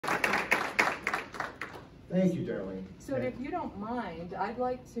Thank you, Darlene. So if you don't mind, I'd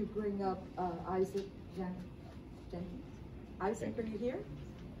like to bring up Isaac Jenkins. Isaac, are you here?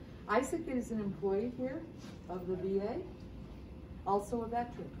 Isaac is an employee here of the VA, also a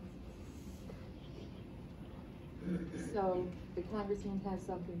veteran. So the Congressman has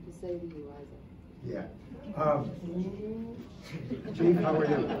something to say to you, Isaac. Yeah. Chief, how are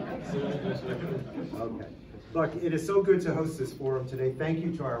you? Okay. Look, it is so good to host this forum today. Thank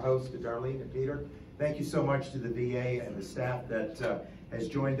you to our hosts, to Darlene and Peter. Thank you so much to the VA and the staff that has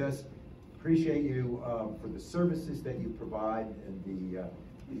joined us. Appreciate you for the services that you provide and the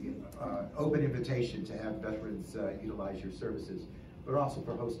open invitation to have veterans utilize your services, but also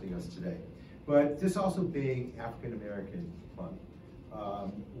for hosting us today. But this also being African American Month,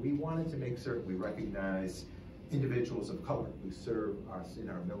 we wanted to make certain we recognize individuals of color who serve us in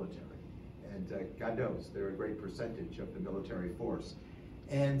our military. And God knows they're a great percentage of the military force.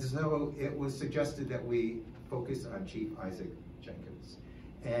 And so it was suggested that we focus on Chief Isaac Jenkins.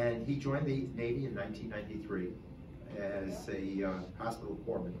 And he joined the Navy in 1993 as a hospital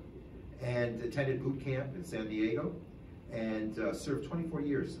corpsman and attended boot camp in San Diego and served 24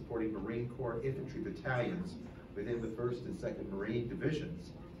 years supporting Marine Corps infantry battalions within the 1st and 2nd Marine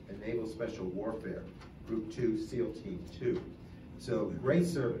Divisions and Naval Special Warfare, Group 2, SEAL Team 2. So great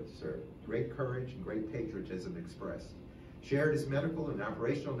service, sir. Great courage and great patriotism expressed. Shared his medical and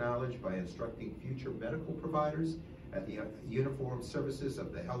operational knowledge by instructing future medical providers at the Uniformed Services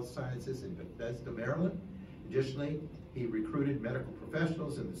of the Health Sciences in Bethesda, Maryland. Additionally, he recruited medical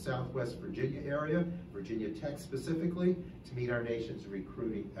professionals in the Southwest Virginia area, Virginia Tech specifically, to meet our nation's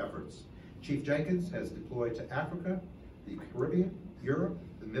recruiting efforts. Chief Jenkins has deployed to Africa, the Caribbean, Europe,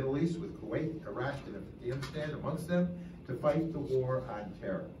 the Middle East with Kuwait, Iraq, and Afghanistan amongst them to fight the war on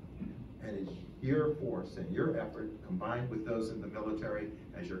terror. And it's your force and your effort, combined with those in the military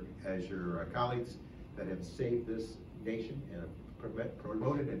as your colleagues, that have saved this nation and have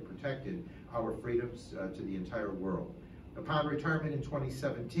promoted and protected our freedoms to the entire world. Upon retirement in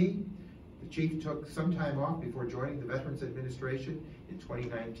 2017, the Chief took some time off before joining the Veterans Administration in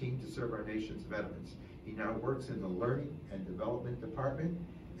 2019 to serve our nation's veterans. He now works in the Learning and Development Department.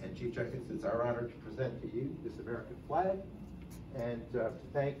 And Chief Jenkins, it's our honor to present to you this American flag and to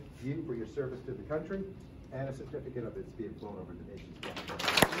thank you for your service to the country and a certificate of its being flown over the nation's flag.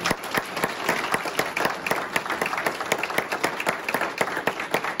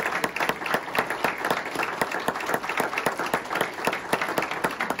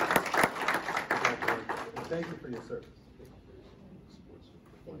 Thank you for your service.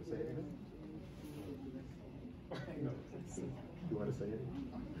 Want to say anything? No. You want to say anything?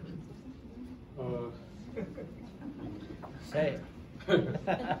 Say it.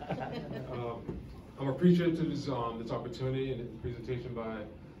 I'm appreciative to this opportunity and the presentation by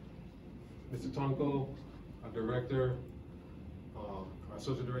Mr. Tonko, our director, our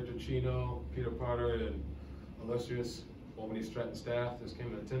associate director Chino, Peter Potter, and illustrious Albany Stratton staff that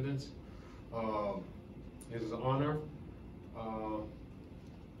came in attendance. It is an honor. I'm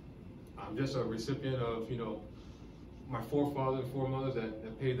just a recipient of, my forefathers and foremothers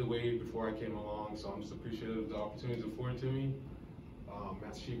that paved the way before I came along, so I'm just appreciative of the opportunities afforded to me.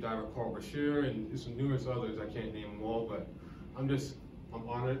 Master Chief Diver Carl Bashir and there's some numerous others, I can't name them all, but I'm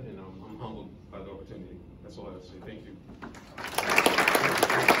honored and I'm humbled by the opportunity. That's all I have to say. Thank you.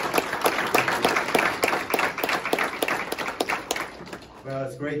 Well,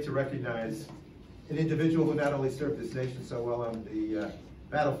 it's great to recognize an individual who not only served this nation so well on the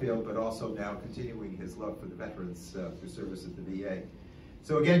battlefield, but also now continuing his love for the veterans through service at the VA.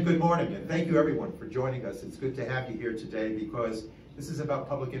 So again, good morning, and thank you everyone for joining us. It's good to have you here today because this is about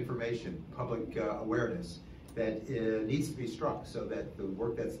public information, public awareness that needs to be struck so that the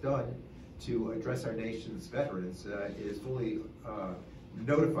work that's done to address our nation's veterans is fully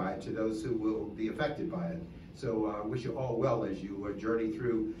notified to those who will be affected by it. So I wish you all well as you journey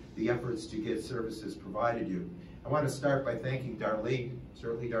through the efforts to get services provided you. I want to start by thanking Darlene,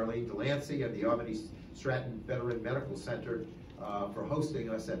 certainly Darlene Delancey and the Albany Stratton Veteran Medical Center for hosting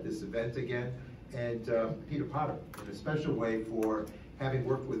us at this event again, and Peter Potter in a special way for having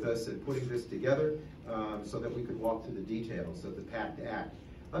worked with us and putting this together so that we could walk through the details of the PACT Act.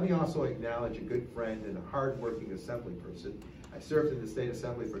 Let me also acknowledge a good friend and a hard-working assembly person. I served in the State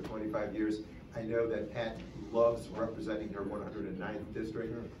Assembly for 25 years. I know that Pat loves representing her 109th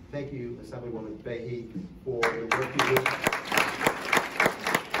district. Thank you, Assemblywoman Fahey, for the work you do.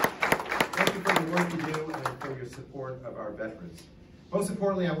 Thank you for the work you do and for your support of our veterans. Most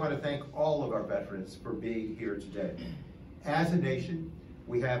importantly, I want to thank all of our veterans for being here today. As a nation,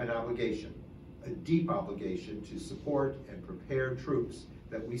 we have an obligation, a deep obligation to support and prepare troops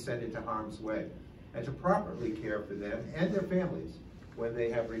that we send into harm's way. and to properly care for them and their families when they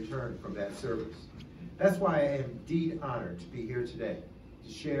have returned from that service. That's why I am indeed honored to be here today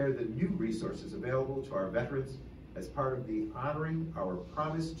to share the new resources available to our veterans as part of the Honoring Our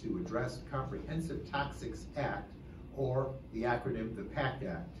Promise to Address Comprehensive Toxics Act, or the acronym, the PACT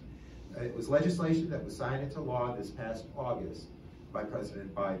Act. It was legislation that was signed into law this past August by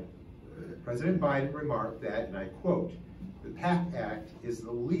President Biden. President Biden remarked that, and I quote, "The PACT Act is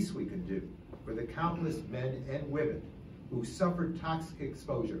the least we can do for the countless men and women who suffered toxic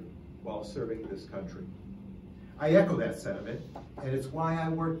exposure while serving this country." I echo that sentiment, and it's why I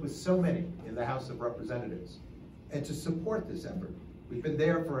worked with so many in the House of Representatives. And to support this effort, we've been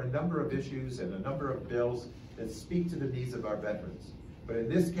there for a number of issues and a number of bills that speak to the needs of our veterans. But in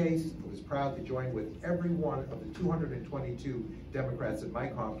this case, I was proud to join with every one of the 222 Democrats in my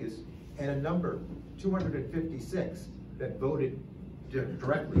caucus and a number, 256, that voted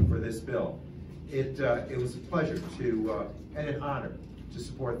directly for this bill. It was a pleasure and an honor to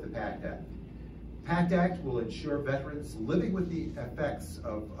support the PACT Act. PACT Act will ensure veterans living with the effects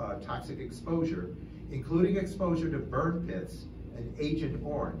of toxic exposure, including exposure to burn pits and Agent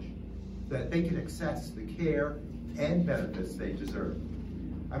Orange, that they can access the care and benefits they deserve.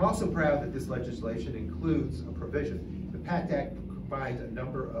 I'm also proud that this legislation includes a provision. The PACT Act combines a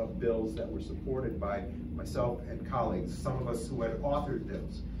number of bills that were supported by myself and colleagues, some of us who had authored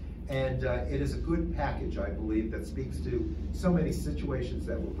bills. And it is a good package, I believe, that speaks to so many situations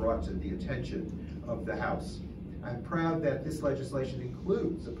that were brought to the attention of the House. I'm proud that this legislation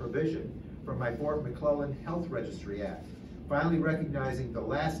includes a provision from my Fort McClellan Health Registry Act, finally recognizing the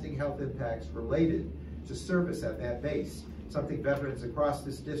lasting health impacts related to service at that base, something veterans across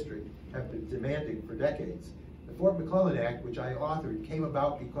this district have been demanding for decades. The Fort McClellan Act, which I authored, came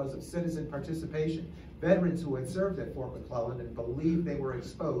about because of citizen participation. Veterans who had served at Fort McClellan and believed they were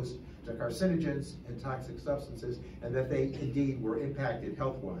exposed to carcinogens and toxic substances, and that they indeed were impacted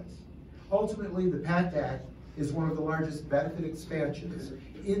health-wise. Ultimately, the PACT Act is one of the largest benefit expansions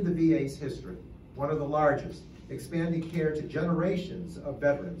in the VA's history, one of the largest, expanding care to generations of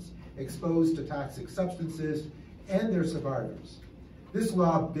veterans exposed to toxic substances and their survivors. This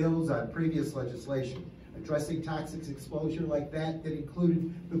law builds on previous legislation addressing toxic exposure like that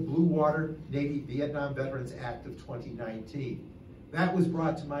included the Blue Water Navy Vietnam Veterans Act of 2019. That was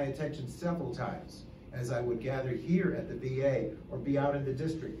brought to my attention several times as I would gather here at the VA or be out in the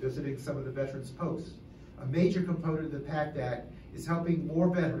district visiting some of the veterans' posts. A major component of the PACT Act is helping more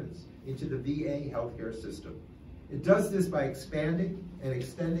veterans into the VA healthcare system. It does this by expanding and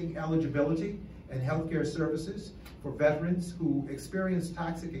extending eligibility and healthcare services for veterans who experience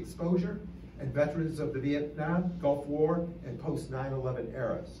toxic exposure and veterans of the Vietnam, Gulf War, and post-9/11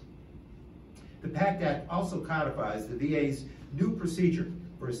 eras. The PACT Act also codifies the VA's new procedure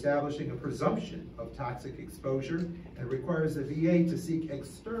for establishing a presumption of toxic exposure and requires the VA to seek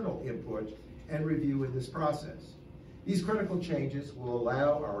external input and review in this process. These critical changes will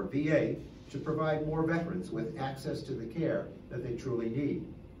allow our VA to provide more veterans with access to the care that they truly need.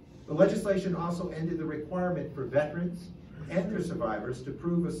 The legislation also ended the requirement for veterans and their survivors to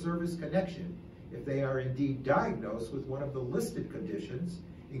prove a service connection if they are indeed diagnosed with one of the listed conditions,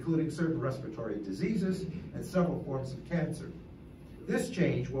 including certain respiratory diseases and several forms of cancer. This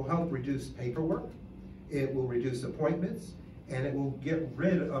change will help reduce paperwork, it will reduce appointments, and it will get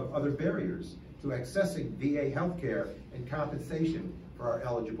rid of other barriers to accessing VA healthcare and compensation for our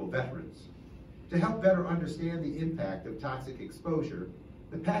eligible veterans. To help better understand the impact of toxic exposure,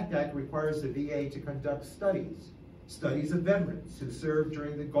 the PACT Act requires the VA to conduct studies of veterans who served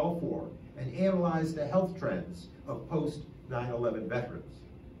during the Gulf War and analyze the health trends of post-9/11 veterans.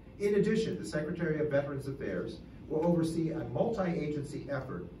 In addition, the Secretary of Veterans Affairs will oversee a multi-agency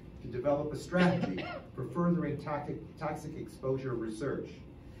effort to develop a strategy for furthering toxic exposure research.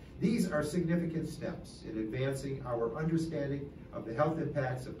 These are significant steps in advancing our understanding of the health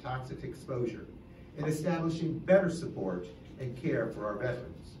impacts of toxic exposure and establishing better support and care for our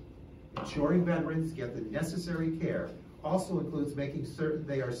veterans. Ensuring veterans get the necessary care also includes making certain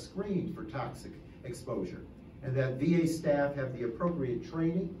they are screened for toxic exposure and that VA staff have the appropriate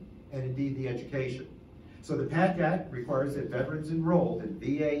training and indeed the education. So the PACT Act requires that veterans enrolled in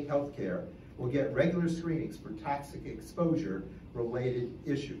VA healthcare will get regular screenings for toxic exposure related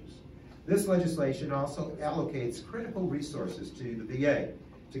issues. This legislation also allocates critical resources to the VA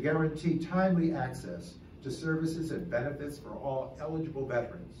to guarantee timely access to services and benefits for all eligible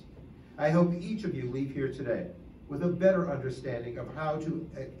veterans. I hope each of you leave here today with a better understanding of how to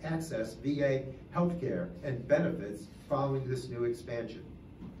access VA healthcare and benefits following this new expansion.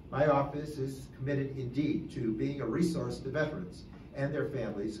 My office is committed indeed to being a resource to veterans and their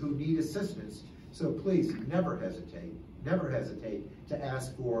families who need assistance So please, never hesitate to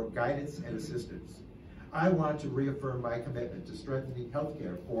ask for guidance and assistance. I want to reaffirm my commitment to strengthening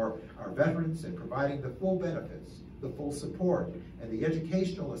healthcare for our veterans and providing the full benefits, the full support, and the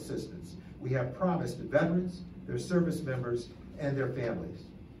educational assistance we have promised to veterans, their service members, and their families.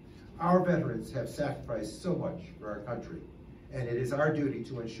 Our veterans have sacrificed so much for our country, and it is our duty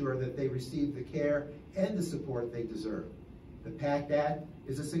to ensure that they receive the care and the support they deserve. The PACT Act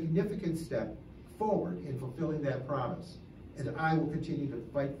is a significant step forward in fulfilling that promise, and I will continue to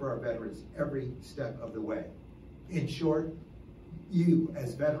fight for our veterans every step of the way. In short, you,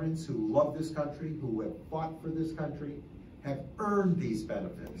 as veterans who love this country, who have fought for this country, have earned these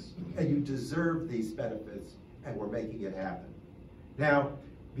benefits, and you deserve these benefits, and we're making it happen. Now,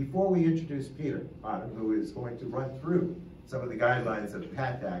 before we introduce Peter Potter, who is going to run through some of the guidelines of the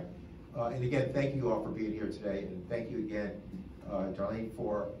PACT Act, and again, thank you all for being here today, and thank you again, Darlene,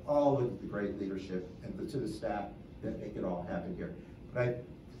 for all of the great leadership, and to the staff that make it all happen here. But I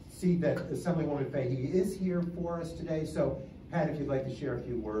see that Assemblywoman Fahey is here for us today, so Pat, if you'd like to share a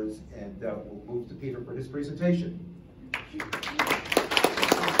few words, and we'll move to Peter for his presentation.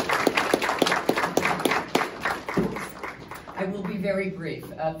 I will be very brief.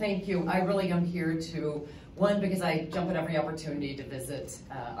 Thank you. I really am here to, one, because I jump at every opportunity to visit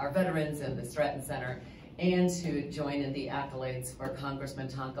our veterans and the Stratton Center, and to join in the accolades for Congressman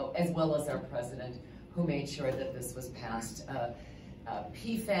Tonko, as well as our president, who made sure that this was passed.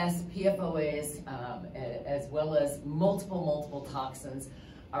 PFAS, PFOAs, as well as multiple toxins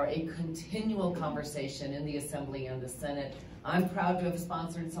are a continual conversation in the Assembly and the Senate. I'm proud to have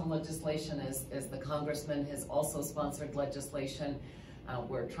sponsored some legislation, as the Congressman has also sponsored legislation.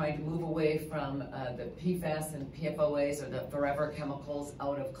 We're trying to move away from the PFAS and PFOAs, or the forever chemicals,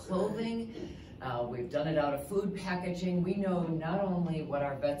 out of clothing. We've done it out of food packaging. We know not only what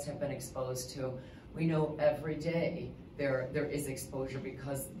our vets have been exposed to, we know every day there is exposure,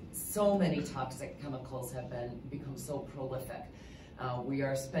 because so many toxic chemicals have become so prolific. We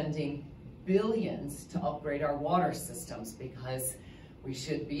are spending billions to upgrade our water systems, because we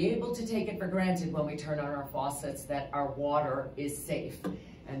should be able to take it for granted when we turn on our faucets that our water is safe.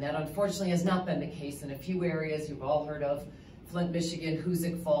 And that unfortunately has not been the case in a few areas. You've all heard of Flint, Michigan,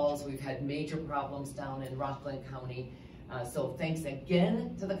 Hoosick Falls. We've had major problems down in Rockland County. So thanks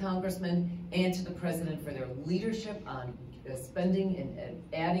again to the Congressman and to the President for their leadership on spending and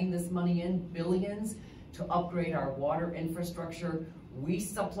adding this money in, billions, to upgrade our water infrastructure. We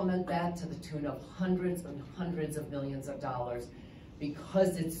supplement that to the tune of hundreds and hundreds of millions of dollars,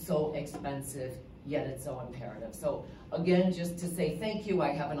 because it's so expensive, yet it's so imperative. So again, just to say thank you. I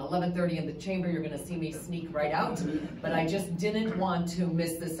have an 11:30 in the chamber. You're gonna see me sneak right out, but I just didn't want to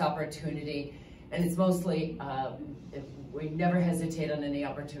miss this opportunity. And it's mostly, we never hesitate on any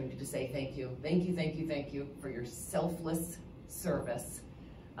opportunity to say thank you. Thank you, thank you, thank you for your selfless service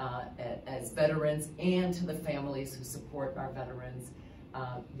as veterans, and to the families who support our veterans.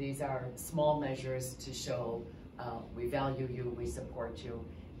 These are small measures to show we value you, we support you,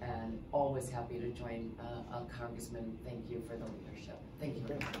 and always happy to join Congressman. Thank you for the leadership. Thank you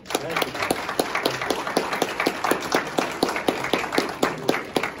very much.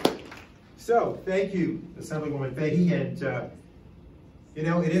 So, thank you, Assemblywoman Fahey, and you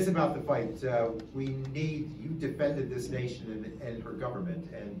know, it is about the fight. You defended this nation and her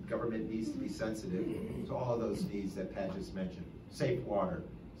government, and government needs to be sensitive to all of those needs that Pat just mentioned. Safe water,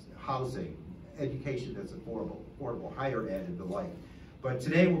 housing, education that's affordable, higher ed, and the like. But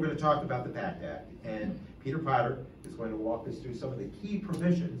today we're going to talk about the PACT Act, and Peter Potter is going to walk us through some of the key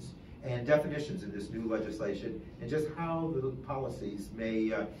provisions and definitions in this new legislation, and just how the policies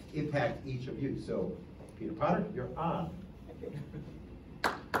may impact each of you. So, Peter Potter, you're on. Thank you.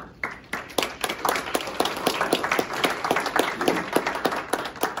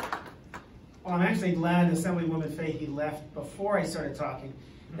 Well, I'm actually glad Assemblywoman Fahey left before I started talking.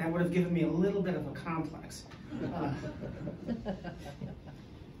 That would have given me a little bit of a complex.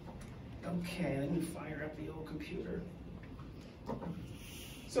 Okay, let me fire up the old computer.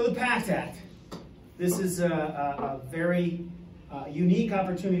 So the PACT Act. This is a very unique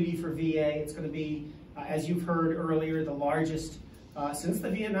opportunity for VA. It's going to be, as you've heard earlier, the largest, since the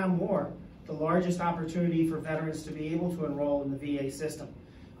Vietnam War, the largest opportunity for veterans to be able to enroll in the VA system.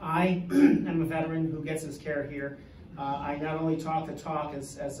 I am a veteran who gets his care here. I not only talk the talk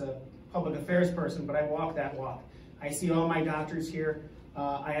as a public affairs person, but I walk that walk. I see all my doctors here.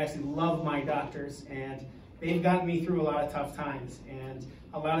 I actually love my doctors, and they've gotten me through a lot of tough times, and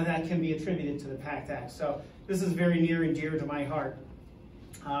a lot of that can be attributed to the PACT Act. So this is very near and dear to my heart.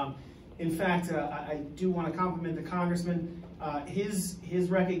 In fact, I do want to compliment the Congressman. His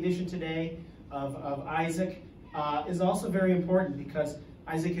recognition today of Isaac is also very important because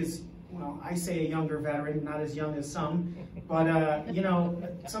Isaac is, well, I say a younger veteran, not as young as some, but you know,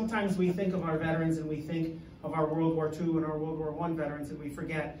 sometimes we think of our veterans and we think of our World War II and our World War I veterans, and we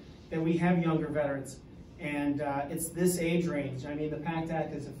forget that we have younger veterans. And it's this age range. I mean, the PACT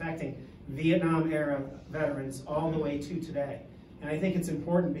Act is affecting Vietnam-era veterans all the way to today. And I think it's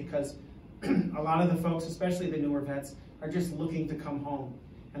important because a lot of the folks, especially the newer vets, are just looking to come home.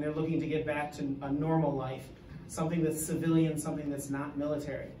 And they're looking to get back to a normal life, something that's civilian, something that's not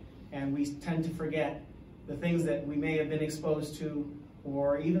military. And we tend to forget the things that we may have been exposed to,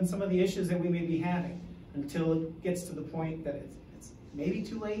 or even some of the issues that we may be having, until it gets to the point that it's maybe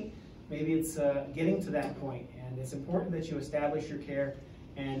too late, maybe it's getting to that point. And it's important that you establish your care.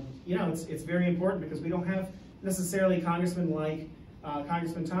 And you know, it's very important because we don't have necessarily congressmen like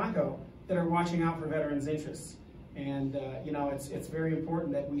Congressman Tonko that are watching out for veterans' interests. And you know, it's very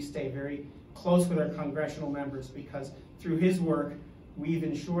important that we stay very close with our congressional members, because through his work, we've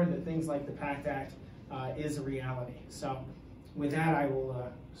ensured that things like the PACT Act is a reality. So with that, I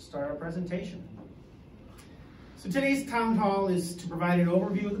will start our presentation. So today's town hall is to provide an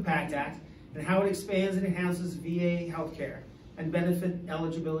overview of the PACT Act and how it expands and enhances VA healthcare and benefit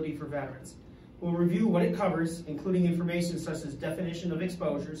eligibility for veterans. We'll review what it covers, including information such as definition of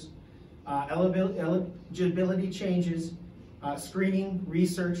exposures, eligibility changes, screening,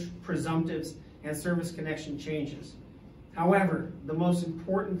 research, presumptives, and service connection changes. However, the most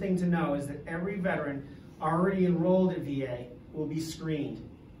important thing to know is that every veteran already enrolled at VA will be screened.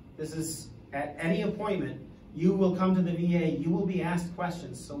 This is at any appointment. You will come to the VA, you will be asked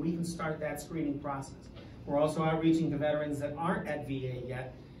questions so we can start that screening process. We're also outreaching to veterans that aren't at VA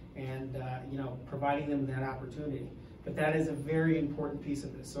yet and you know, providing them that opportunity. But that is a very important piece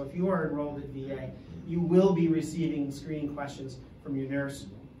of this. So if you are enrolled at VA, you will be receiving screening questions from your nurse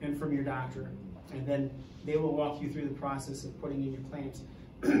and from your doctor. And then they will walk you through the process of putting in your claims.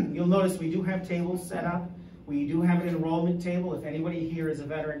 You'll notice we do have tables set up. We do have an enrollment table. If anybody here is a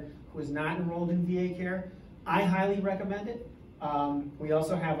veteran who is not enrolled in VA care, I highly recommend it. We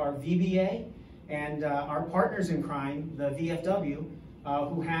also have our VBA and our partners in crime, the VFW,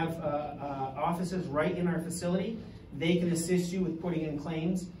 who have offices right in our facility. They can assist you with putting in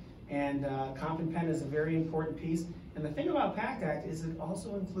claims, and Comp and Pen is a very important piece. And the thing about PACT Act is it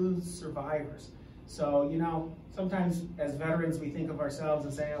also includes survivors. So, you know, sometimes as veterans we think of ourselves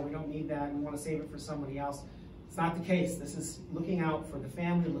and say, oh, we don't need that, we want to save it for somebody else. It's not the case. This is looking out for the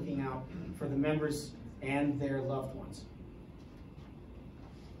family, looking out for the members and their loved ones.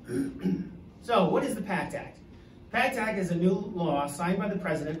 So, what is the PACT Act? PACT Act is a new law signed by the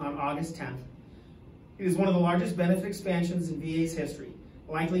President on August 10th. It is one of the largest benefit expansions in VA's history,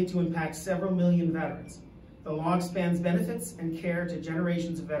 likely to impact several million veterans. The law expands benefits and care to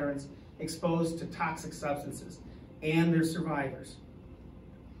generations of veterans exposed to toxic substances and their survivors.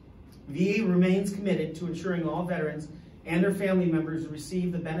 VA remains committed to ensuring all veterans and their family members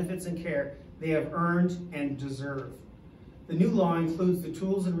receive the benefits and care they have earned and deserve. The new law includes the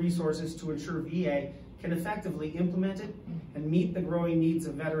tools and resources to ensure VA can effectively implement it and meet the growing needs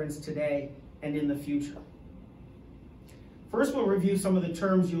of veterans today and in the future. First, we'll review some of the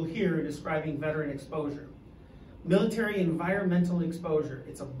terms you'll hear describing veteran exposure. Military environmental exposure.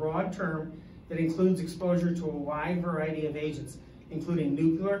 It's a broad term that includes exposure to a wide variety of agents, including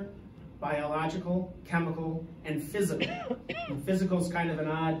nuclear, biological, chemical, and physical. And physical is kind of an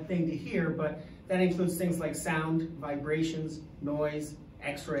odd thing to hear, but that includes things like sound, vibrations, noise,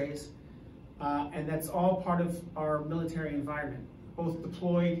 x-rays, and that's all part of our military environment, both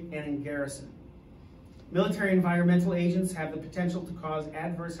deployed and in garrison. Military environmental agents have the potential to cause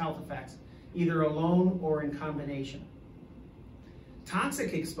adverse health effects, either alone or in combination.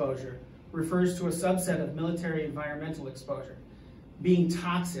 Toxic exposure refers to a subset of military environmental exposure. Being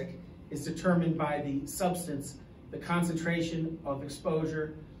toxic is determined by the substance, the concentration of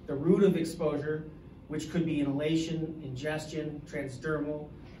exposure, the route of exposure, which could be inhalation, ingestion, transdermal,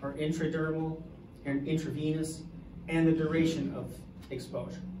 or intradermal, and intravenous, and the duration of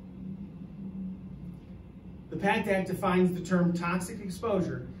exposure. The PACT Act defines the term toxic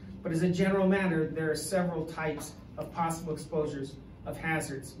exposure, but as a general matter, there are several types of possible exposures of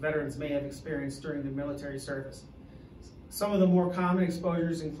hazards veterans may have experienced during their military service. Some of the more common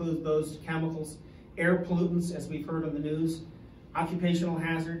exposures include those to chemicals, air pollutants, as we've heard on the news, occupational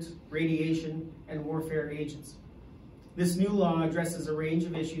hazards, radiation, and warfare agents. This new law addresses a range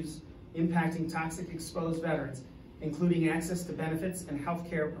of issues impacting toxic exposed veterans, including access to benefits and health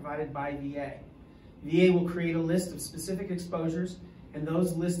care provided by VA. VA will create a list of specific exposures, and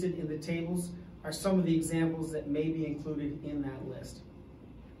those listed in the tables are some of the examples that may be included in that list.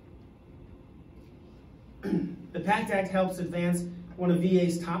 The PACT Act helps advance one of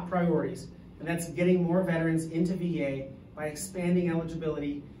VA's top priorities, and that's getting more veterans into VA by expanding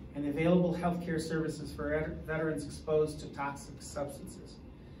eligibility and available health care services for veterans exposed to toxic substances.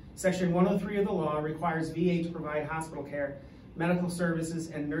 Section 103 of the law requires VA to provide hospital care, medical services,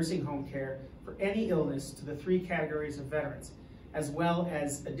 and nursing home care for any illness to the 3 categories of veterans, as well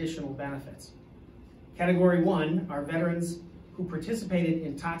as additional benefits. Category 1 are veterans who participated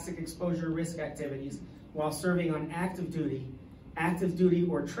in toxic exposure risk activities while serving on active duty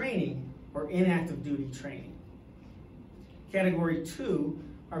or training, or inactive duty training. Category 2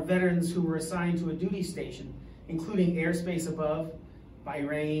 are veterans who were assigned to a duty station, including airspace above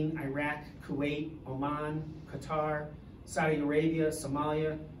Bahrain, Iraq, Kuwait, Oman, Qatar, Saudi Arabia,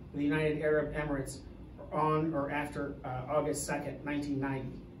 Somalia, the United Arab Emirates, on or after August 2nd, 1990,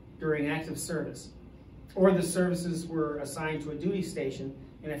 during active service. Or the services were assigned to a duty station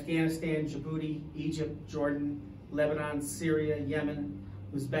in Afghanistan, Djibouti, Egypt, Jordan, Lebanon, Syria, Yemen,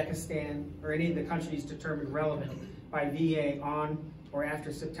 Uzbekistan, or any of the countries determined relevant by VA on or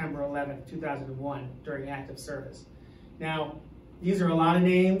after September 11, 2001, during active service. Now, these are a lot of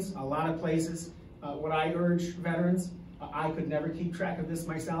names, a lot of places. What I urge veterans, I could never keep track of this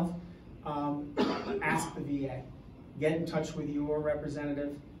myself, ask the VA. Get in touch with your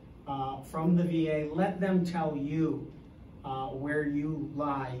representative from the VA. Let them tell you where you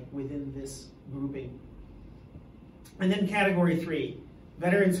lie within this grouping. And then category 3,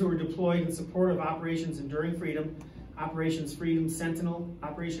 veterans who are deployed in support of Operations Enduring Freedom, Operations Freedom Sentinel,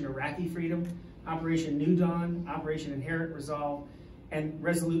 Operation Iraqi Freedom, Operation New Dawn, Operation Inherent Resolve, and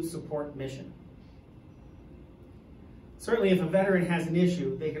Resolute Support Mission. Certainly if a veteran has an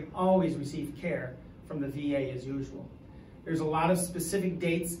issue, they can always receive care from the VA as usual. There's a lot of specific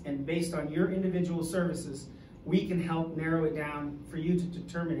dates, and based on your individual services, we can help narrow it down for you to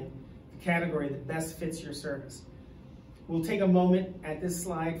determining the category that best fits your service. We'll take a moment at this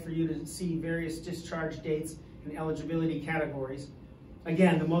slide for you to see various discharge dates and eligibility categories.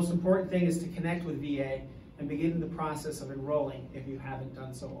 Again, the most important thing is to connect with VA and begin the process of enrolling if you haven't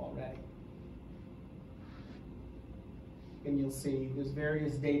done so already. And you'll see there's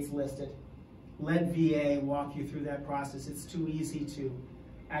various dates listed. Let VA walk you through that process. It's too easy to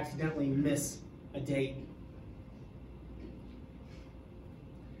accidentally miss a date.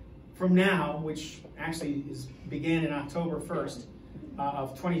 From now, which actually began in October 1st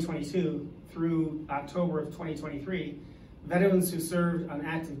of 2022 through October of 2023, veterans who served on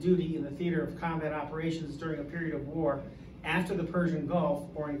active duty in the theater of combat operations during a period of war after the Persian Gulf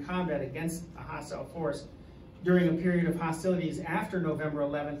or in combat against a hostile force during a period of hostilities after November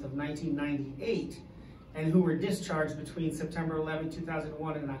 11th of 1998, and who were discharged between September 11,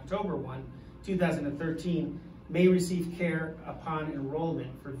 2001 and October 1, 2013, may receive care upon enrollment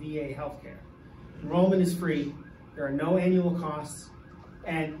for VA healthcare. Enrollment is free, there are no annual costs,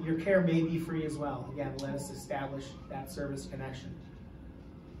 and your care may be free as well. Again, let us establish that service connection.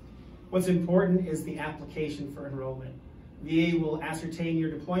 What's important is the application for enrollment. VA will ascertain your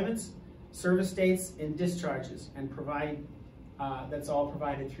deployments, service dates, and discharges, and provide, that's all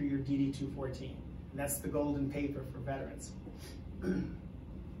provided through your DD-214. And that's the golden paper for veterans. The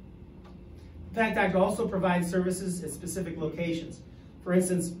PACT Act also provides services at specific locations. For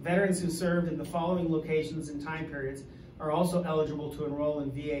instance, veterans who served in the following locations and time periods are also eligible to enroll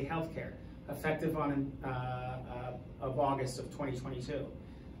in VA healthcare, effective on of August of 2022.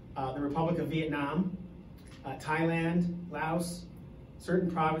 The Republic of Vietnam, Thailand, Laos, certain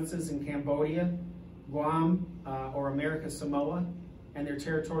provinces in Cambodia, Guam, or America Samoa, and their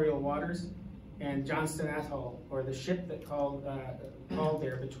territorial waters, and Johnston Atoll, or the ship that called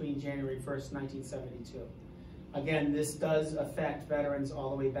there between January 1st, 1972. Again, this does affect veterans all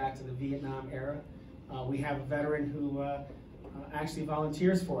the way back to the Vietnam era. We have a veteran who actually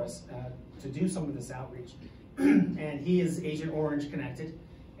volunteers for us to do some of this outreach. And he is Agent Orange connected,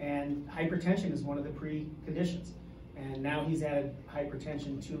 and hypertension is one of the preconditions. And now he's added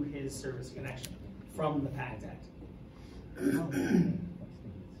hypertension to his service connection from the PACT Act.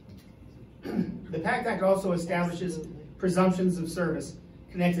 The PACT Act also establishes presumptions of service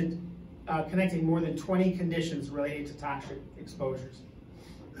connecting more than 20 conditions related to toxic exposures.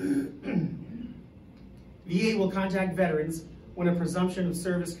 VA will contact veterans when a presumption of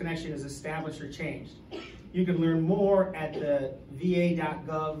service connection is established or changed. You can learn more at the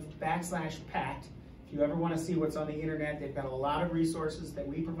va.gov/PACT. If you ever want to see what's on the internet, they've got a lot of resources that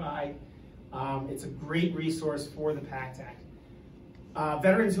we provide. It's a great resource for the PACT Act.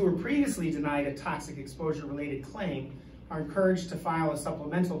 Veterans who were previously denied a toxic exposure-related claim are encouraged to file a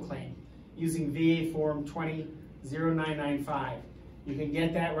supplemental claim using VA Form 20-0995. You can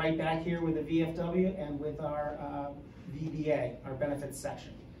get that right back here with the VFW and with our VBA, our benefits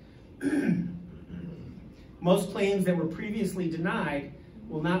section. Most claims that were previously denied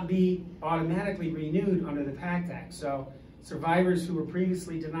will not be automatically renewed under the PACT Act. So survivors who were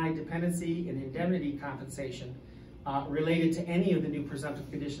previously denied dependency and indemnity compensation related to any of the new presumptive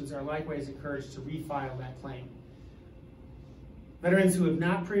conditions are likewise encouraged to refile that claim. Veterans who have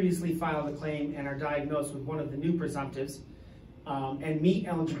not previously filed a claim and are diagnosed with one of the new presumptives and meet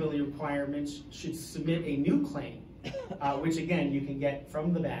eligibility requirements should submit a new claim, which again you can get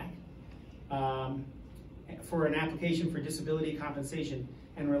from the back, for an application for disability compensation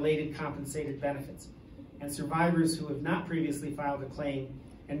and related compensated benefits. And survivors who have not previously filed a claim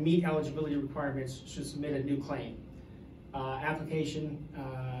and meet eligibility requirements should submit a new claim. Application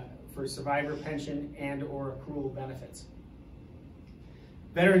for survivor pension and or accrual benefits.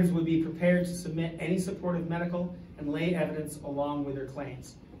 Veterans would be prepared to submit any supportive medical and lay evidence along with their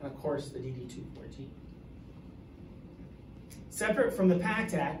claims, and of course the DD-214. Separate from the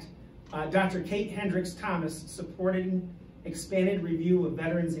PACT Act, Dr. Kate Hendricks Thomas supported expanded review of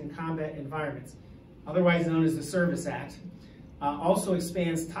veterans in combat environments, otherwise known as the Service Act, also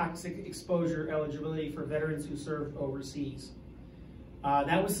expands toxic exposure eligibility for veterans who served overseas.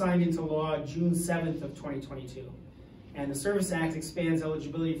 That was signed into law June 7th of 2022. And the Service Act expands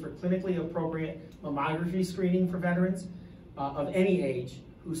eligibility for clinically appropriate mammography screening for veterans of any age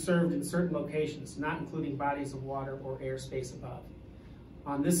who served in certain locations, not including bodies of water or airspace above.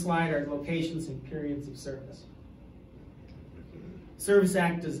 On this slide are locations and periods of service. Service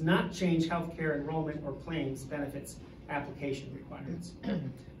Act does not change healthcare enrollment or claims benefits application requirements.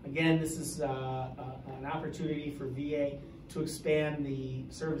 Again, this is an opportunity for VA to expand the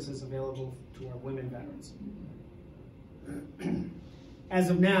services available to our women veterans. As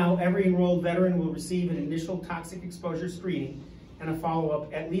of now, every enrolled veteran will receive an initial toxic exposure screening and a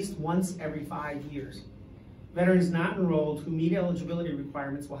follow-up at least once every 5 years. Veterans not enrolled who meet eligibility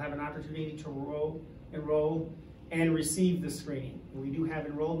requirements will have an opportunity to enroll and receive the screening. And we do have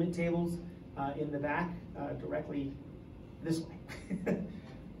enrollment tables in the back directly this way.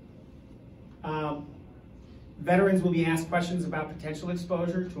 Veterans will be asked questions about potential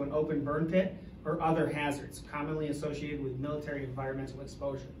exposure to an open burn pit or other hazards commonly associated with military environmental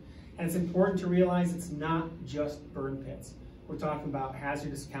exposure. And it's important to realize it's not just burn pits. We're talking about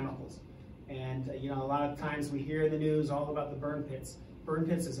hazardous chemicals. And a lot of times we hear in the news all about the burn pits. Burn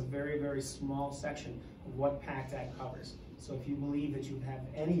pits is a very, very small section of what PACT Act covers. So if you believe that you have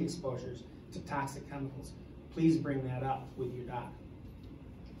any exposures to toxic chemicals, please bring that up with your doc.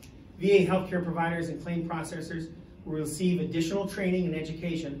 VA healthcare providers and claim processors will receive additional training and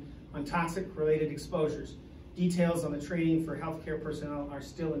education on toxic-related exposures. Details on the training for healthcare personnel are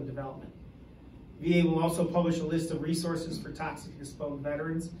still in development. VA will also publish a list of resources for toxic exposed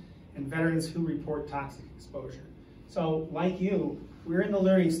veterans and veterans who report toxic exposure. So, like you, we're in the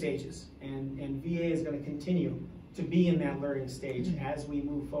learning stages, and VA is going to continue to be in that learning stage as we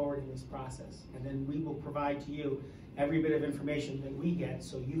move forward in this process. And then we will provide to you every bit of information that we get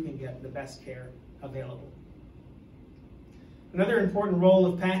so you can get the best care available. Another important role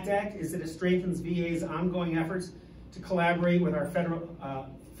of PACT Act is that it strengthens VA's ongoing efforts to collaborate with our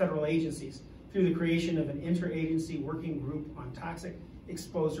federal agencies through the creation of an interagency working group on toxic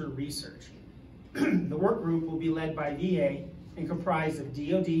exposure research. The work group will be led by VA and comprised of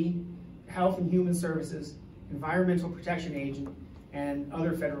DoD, Health and Human Services, Environmental Protection Agency, and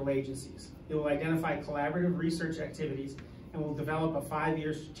other federal agencies. It will identify collaborative research activities and will develop a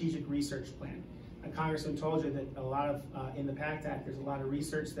 5-year strategic research plan. Congressman told you that a lot of, in the PACT Act, there's a lot of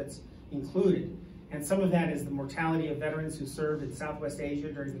research that's included. And some of that is the mortality of veterans who served in Southwest Asia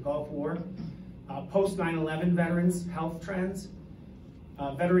during the Gulf War, post 9/11 veterans, health trends,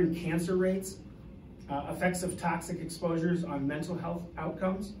 veteran cancer rates, effects of toxic exposures on mental health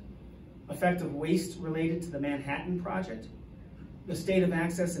outcomes, effect of waste related to the Manhattan Project, the state of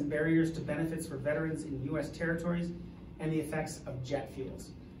access and barriers to benefits for veterans in U.S. territories, and the effects of jet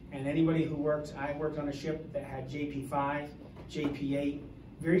fuels. And anybody who I worked on a ship that had JP5, JP8,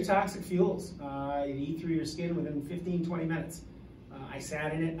 very toxic fuels. It eat through your skin within 15, 20 minutes. I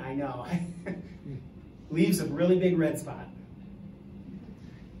sat in it, I know. Leaves a really big red spot.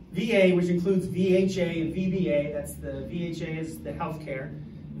 VA, which includes VHA and VBA, that's the VHA is the healthcare,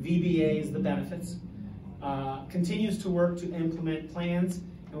 VBA is the benefits, continues to work to implement plans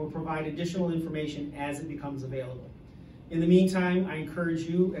and will provide additional information as it becomes available. In the meantime, I encourage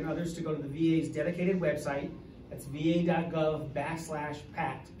you and others to go to the VA's dedicated website, that's va.gov/PACT,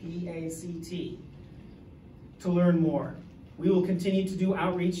 P-A-C-T, to learn more. We will continue to do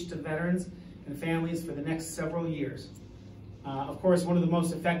outreach to veterans and families for the next several years. Of course, one of the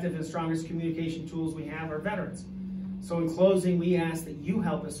most effective and strongest communication tools we have are veterans. So in closing, we ask that you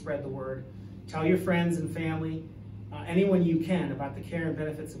help us spread the word. Tell your friends and family, anyone you can, about the care and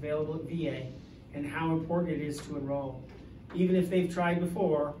benefits available at VA and how important it is to enroll. Even if they've tried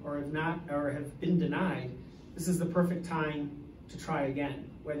before or have been denied, this is the perfect time to try again.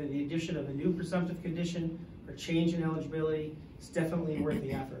 Whether the addition of a new presumptive condition or change in eligibility is definitely worth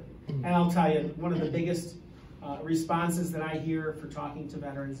the effort. And I'll tell you, one of the biggest responses that I hear for talking to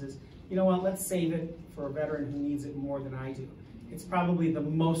veterans is, you know what, let's save it for a veteran who needs it more than I do. It's probably the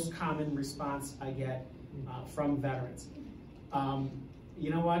most common response I get from veterans. You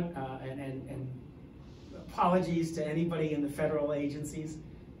know what, and apologies to anybody in the federal agencies,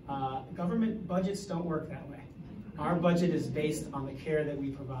 government budgets don't work that way. Our budget is based on the care that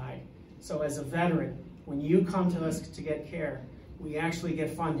we provide. So as a veteran, when you come to us to get care, we actually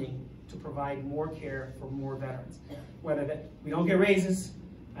get funding to provide more care for more veterans. Whether that, we don't get raises,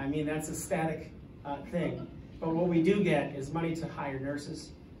 I mean, that's a static thing. But what we do get is money to hire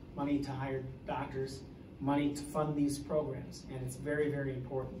nurses, money to hire doctors, money to fund these programs, and it's very, very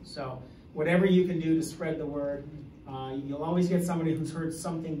important. So whatever you can do to spread the word, you'll always get somebody who's heard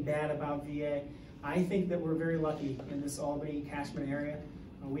something bad about VA. I think that we're very lucky in this Albany catchment area.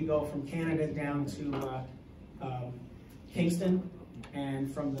 We go from Canada down to Kingston,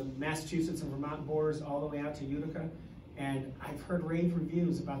 and from the Massachusetts and Vermont borders all the way out to Utica. And I've heard rave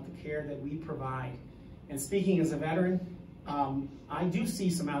reviews about the care that we provide. And speaking as a veteran, I do see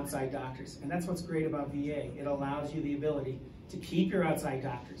some outside doctors, and that's what's great about VA. It allows you the ability to keep your outside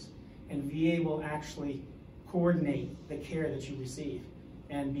doctors, and VA will actually coordinate the care that you receive.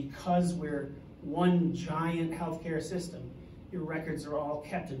 And because we're one giant healthcare system, your records are all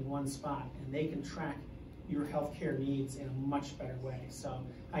kept in one spot, and they can track your healthcare needs in a much better way. So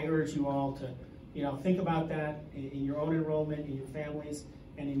I urge you all to, think about that in your own enrollment, in your families,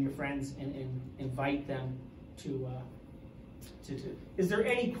 and in your friends, and invite them to. Is there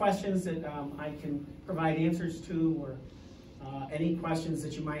any questions that I can provide answers to, or any questions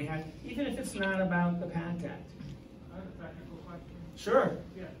that you might have, even if it's not about the PACT Act? I have a technical question. Sure.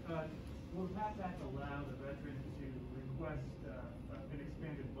 Yeah. Will the PACT Act allow the veteran to request an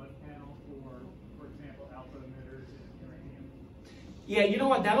expanded blood panel for example, alpha emitters and uranium? Yeah, you know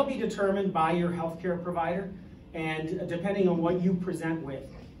what? That'll be determined by your healthcare provider, and depending on what you present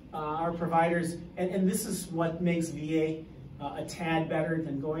with, our providers, and this is what makes VA a tad better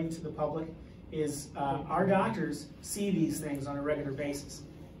than going to the public, is our doctors see these things on a regular basis.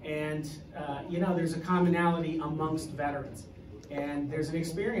 And, there's a commonality amongst veterans. And there's an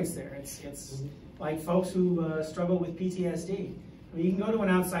experience there. It's like folks who struggle with PTSD. I mean, you can go to an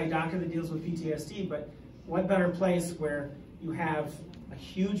outside doctor that deals with PTSD, but what better place where you have a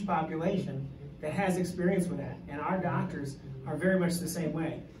huge population that has experience with that. And our doctors are very much the same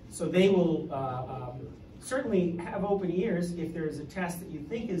way. So they will certainly have open ears if there's a test that you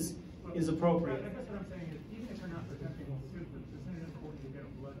think is appropriate. I guess what I'm saying is, even if they're not presenting symptoms, isn't it important to get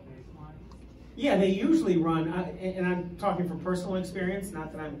a blood baseline? Yeah, they usually run, and I'm talking from personal experience,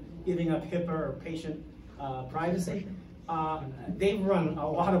 not that I'm giving up HIPAA or patient privacy. They run a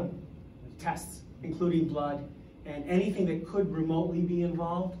lot of tests, including blood, and anything that could remotely be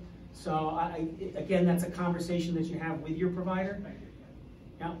involved. So again, that's a conversation that you have with your provider. Thank you.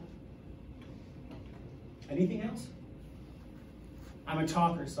 Yeah. Anything else? I'm a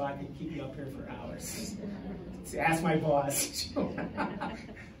talker, so I can keep you up here for hours. Ask my boss.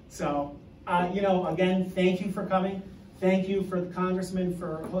 So, again, thank you for coming. Thank you for the Congressman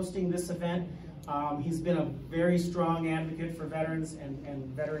for hosting this event. He's been a very strong advocate for veterans and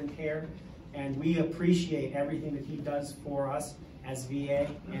veteran care, and we appreciate everything that he does for us as VA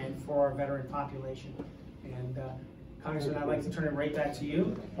and for our veteran population. And Congressman, I'd like to turn it right back to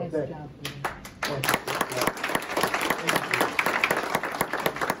you. Okay.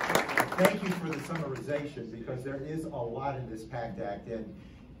 Thank you for the summarization, because there is a lot in this PACT Act, and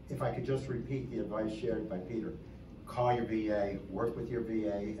if I could just repeat the advice shared by Peter, call your VA, work with your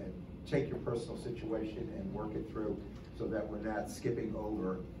VA, and take your personal situation and work it through so that we're not skipping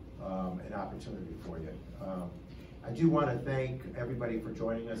over an opportunity for you. I do want to thank everybody for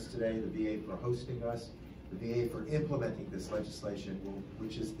joining us today, the VA for hosting us, the VA for implementing this legislation,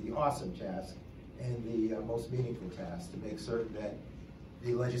 which is the awesome task and the most meaningful task to make certain that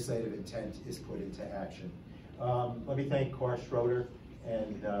the legislative intent is put into action. Let me thank Cora Schroeder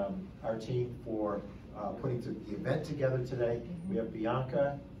and our team for putting the event together today. We have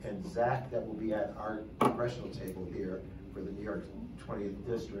Bianca and Zach that will be at our congressional table here for the New York 20th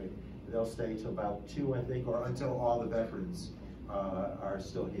District. They'll stay till about 2, I think, or until all the veterans are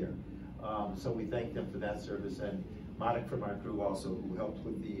still here. So we thank them for that service. And Modik from our crew also, who helped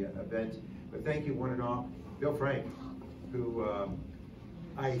with the event. But thank you one and all. Bill Frank, who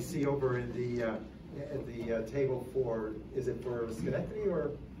I see over in the at the table for, is it for Schenectady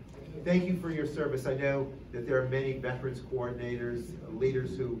or? Thank you for your service. I know that there are many veterans coordinators,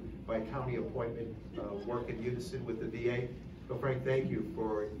 leaders who, by county appointment, work in unison with the VA. So Frank, thank you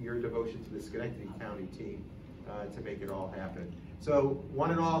for your devotion to the Schenectady County team to make it all happen. So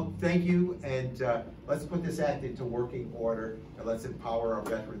one and all, thank you, and let's put this act into working order, and let's empower our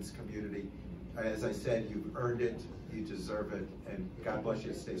veterans community. As I said, you've earned it, you deserve it, and God bless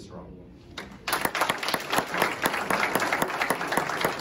you. Stay strong.